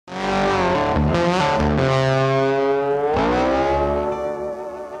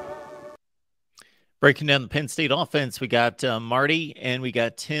Breaking down the Penn State offense, we got Marty and we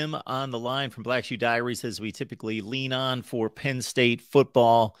got Tim on the line from Black Shoe Diaries, as we typically lean on for Penn State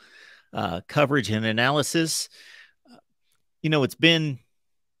football coverage and analysis. It's been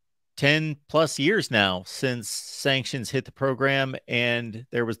 10 plus years now since sanctions hit the program, and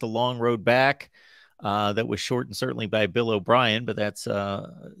there was the long road back that was shortened certainly by Bill O'Brien, but that's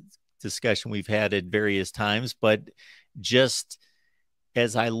a discussion we've had at various times. But just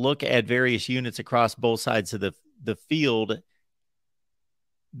as I look at various units across both sides of the field,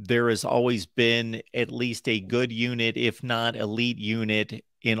 there has always been at least a good unit, if not elite unit,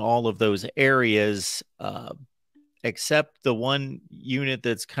 in all of those areas, except the one unit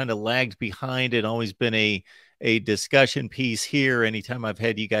that's kind of lagged behind and always been a discussion piece here. Anytime I've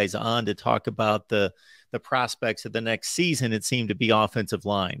had you guys on to talk about the prospects of the next season, it seemed to be offensive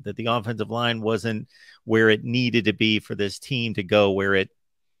line, that the offensive line wasn't where it needed to be for this team to go where it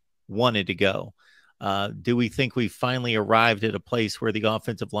wanted to go. Do we think we finally arrived at a place where the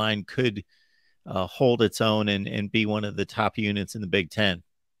offensive line could hold its own and be one of the top units in the Big Ten?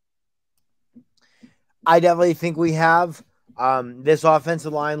 I definitely think we have. This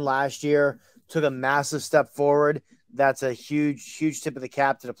offensive line last year took a massive step forward. That's a huge, huge tip of the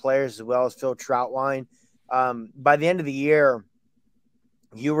cap to the players as well as Phil Troutwine. By the end of the year,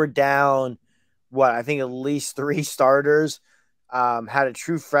 you were down, I think at least 3 starters, had a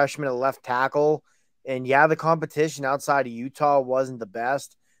true freshman at left tackle. And yeah, the competition outside of Utah wasn't the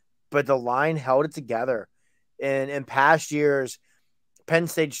best, but the line held it together. And in past years, Penn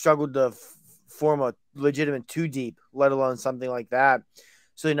State struggled to form a legitimate 2 deep, let alone something like that.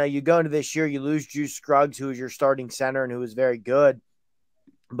 So, you go into this year, you lose Juice Scruggs, who is your starting center and who is very good.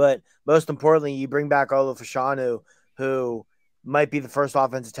 But most importantly, you bring back Olu Fashanu, who might be the first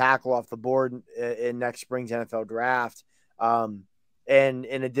offensive tackle off the board in next spring's NFL draft. And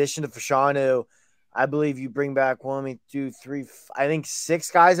in addition to Fashanu, I believe you bring back 1, 2, 3, I think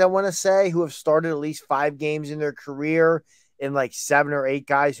 6 guys, I want to say, who have started at least 5 games in their career, and like 7 or 8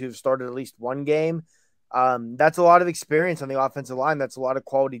 guys who have started at least 1 game. That's a lot of experience on the offensive line. That's a lot of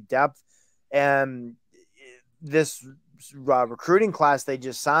quality depth. And this recruiting class they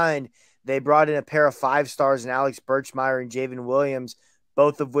just signed, they brought in a pair of 5 stars in Alex Birchmeyer and Javen Williams,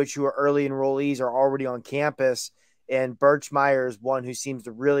 both of which who are early enrollees are already on campus. And Birchmeyer is one who seems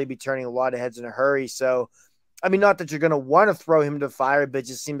to really be turning a lot of heads in a hurry. So, I mean, not that you're going to want to throw him to fire, but it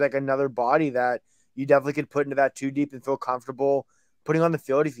just seems like another body that you definitely could put into that 2 deep and feel comfortable putting on the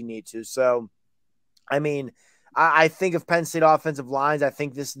field if you need to. So, I mean, I think of Penn State offensive lines, I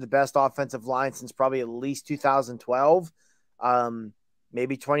think this is the best offensive line since probably at least 2012,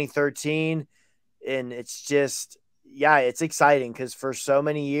 maybe 2013. And it's just, yeah, it's exciting because for so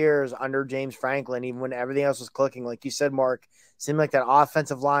many years under James Franklin, even when everything else was clicking, like you said, Mark, it seemed like that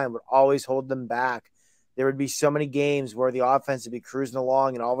offensive line would always hold them back. There would be so many games where the offense would be cruising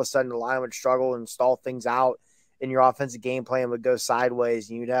along and all of a sudden the line would struggle and stall things out and your offensive game plan would go sideways.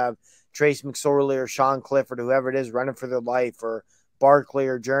 And you'd have Trace McSorley or Sean Clifford, whoever it is, running for their life, or Barkley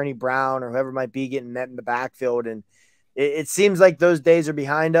or Journey Brown or whoever it might be getting met in the backfield. And it seems like those days are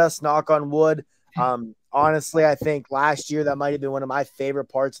behind us, knock on wood. Honestly, I think last year that might have been one of my favorite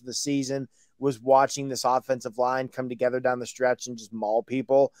parts of the season was watching this offensive line come together down the stretch and just maul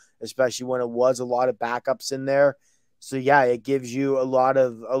people, especially when it was a lot of backups in there. So yeah, it gives you a lot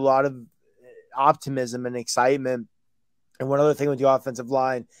of optimism and excitement. And one other thing with the offensive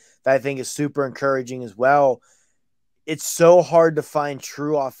line that I think is super encouraging as well, it's so hard to find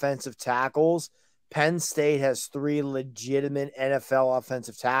true offensive tackles. Penn State has 3 legitimate NFL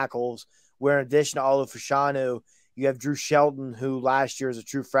offensive tackles, where in addition to Olu Fashanu, you have Drew Shelton, who last year as a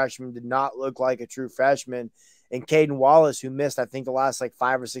true freshman did not look like a true freshman, and Caden Wallace, who missed, I think, the last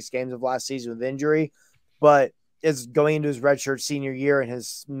 5 or 6 games of last season with injury, but is going into his redshirt senior year and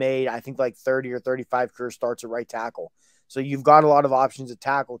has made, I think, 30 or 35 career starts at right tackle. So you've got a lot of options at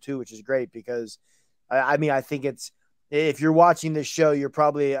tackle too, which is great because, I mean, I think it's, if you're watching this show, you're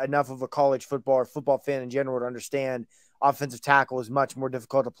probably enough of a college football or football fan in general to understand offensive tackle is much more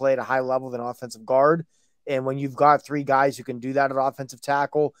difficult to play at a high level than offensive guard. And when you've got 3 guys who can do that at offensive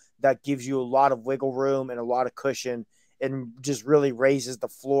tackle, that gives you a lot of wiggle room and a lot of cushion and just really raises the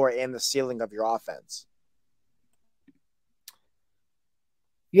floor and the ceiling of your offense.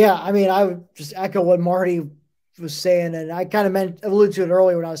 Yeah, I mean, I would just echo what Marty was saying, and I kind of alluded to it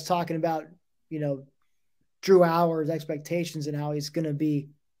earlier when I was talking about, Drew Howard's expectations and how he's going to be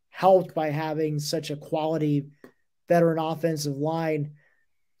helped by having such a quality veteran offensive line.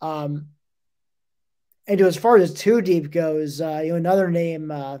 And as far as 2 deep goes, another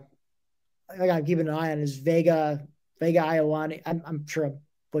name I got to keep an eye on is Vega Iowani. I'm sure I'm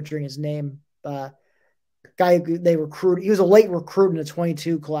butchering his name. guy they recruit. He was a late recruit in the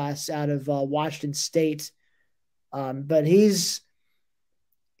 22 class out of Washington State. But he sounds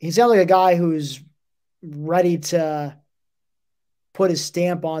like a guy who's ready to put his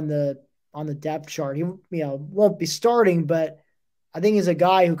stamp on the depth chart. He won't be starting, but I think he's a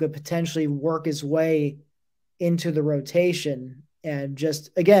guy who could potentially work his way into the rotation. And just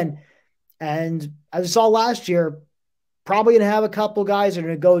again, and as I saw last year, probably going to have a couple guys that are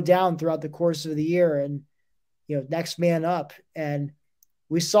going to go down throughout the course of the year, and next man up. And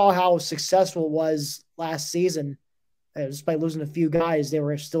we saw how successful it was last season. Despite losing a few guys, they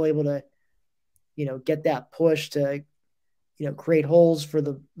were still able to, get that push to, create holes for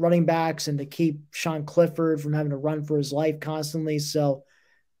the running backs and to keep Sean Clifford from having to run for his life constantly. So,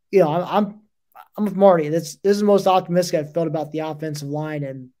 I'm with Marty. This is the most optimistic I've felt about the offensive line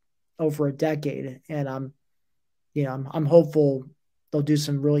in over a decade. And I'm hopeful they'll do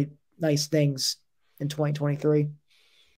some really nice things in 2023.